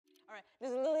try.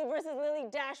 This is Lilly versus Lilly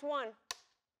 -1.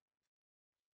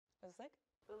 What's this like?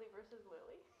 Lilly versus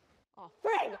Lilly. Oh,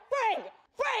 frig!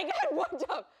 I had one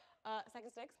job.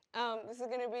 Second sticks. This is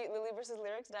gonna be Lilly versus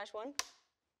Lyrics -1.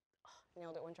 Oh,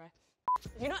 nailed it, one try.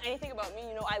 If you know anything about me,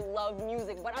 you know I love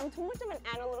music, but I'm too much of an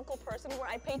analytical person where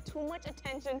I pay too much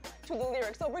attention to the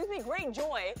lyrics. So it brings me great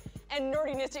joy and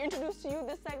nerdiness to introduce to you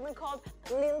this segment called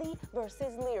Lilly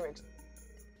versus Lyrics.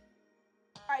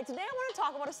 All right, today I want to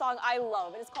talk about a song I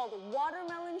love. It's called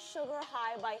Watermelon Sugar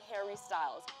High by Harry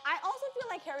Styles. I also feel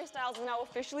like Harry Styles is now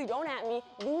officially, don't at me,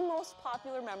 the most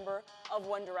popular member of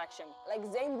One Direction. Like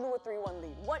Zayn blew a 3-1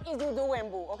 lead. What is you doing,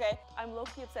 boo, okay? I'm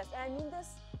low-key obsessed, and I mean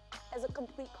this as a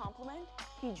complete compliment.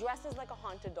 He dresses like a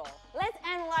haunted doll. Let's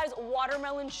analyze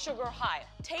Watermelon Sugar High.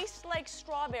 Tastes like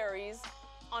strawberries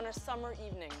on a summer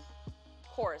evening.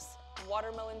 Chorus,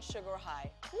 Watermelon Sugar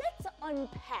High. Let's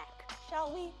unpack,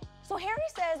 shall we? So Harry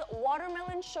says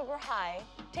Watermelon Sugar High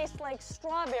tastes like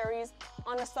strawberries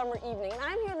on a summer evening. And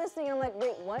I'm here listening and I'm like,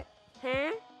 wait, what?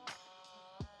 Huh?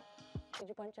 Did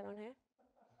you punch it on here?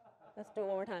 Let's do it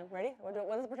one more time. Ready?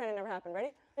 Let's pretend it never happened.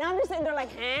 Ready? And I'm just sitting there like,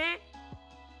 huh?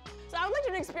 So I would like to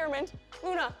do an experiment.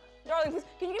 Luna, darling, please,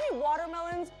 can you give me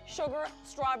watermelons, sugar,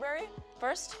 strawberry?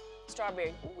 First,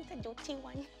 strawberry. Ooh, it's a dirty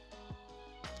one.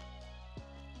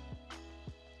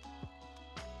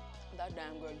 That's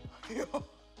damn good.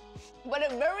 But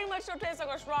it very much so tastes like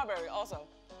a strawberry also.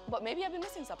 But maybe I've been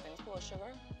missing something. Let's put a little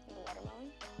sugar in the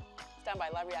watermelon. Stand by,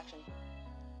 live reaction.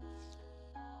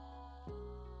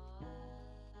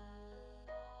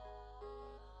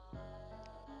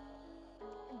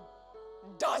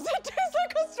 Does it taste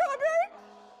like a strawberry?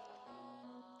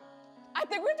 I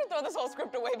think we have to throw this whole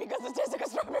script away because it tastes like a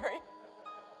strawberry.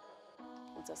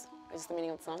 What's this? Is this the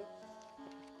meaning of the song?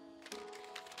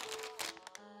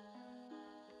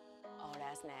 Oh,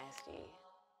 that's nasty.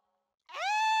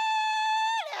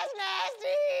 That's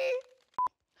nasty!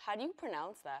 How do you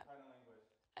pronounce that? I don't know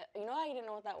English. You know how you didn't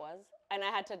know what that was? And I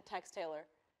had to text Taylor.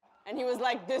 And he was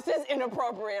like, this is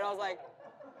inappropriate. I was like,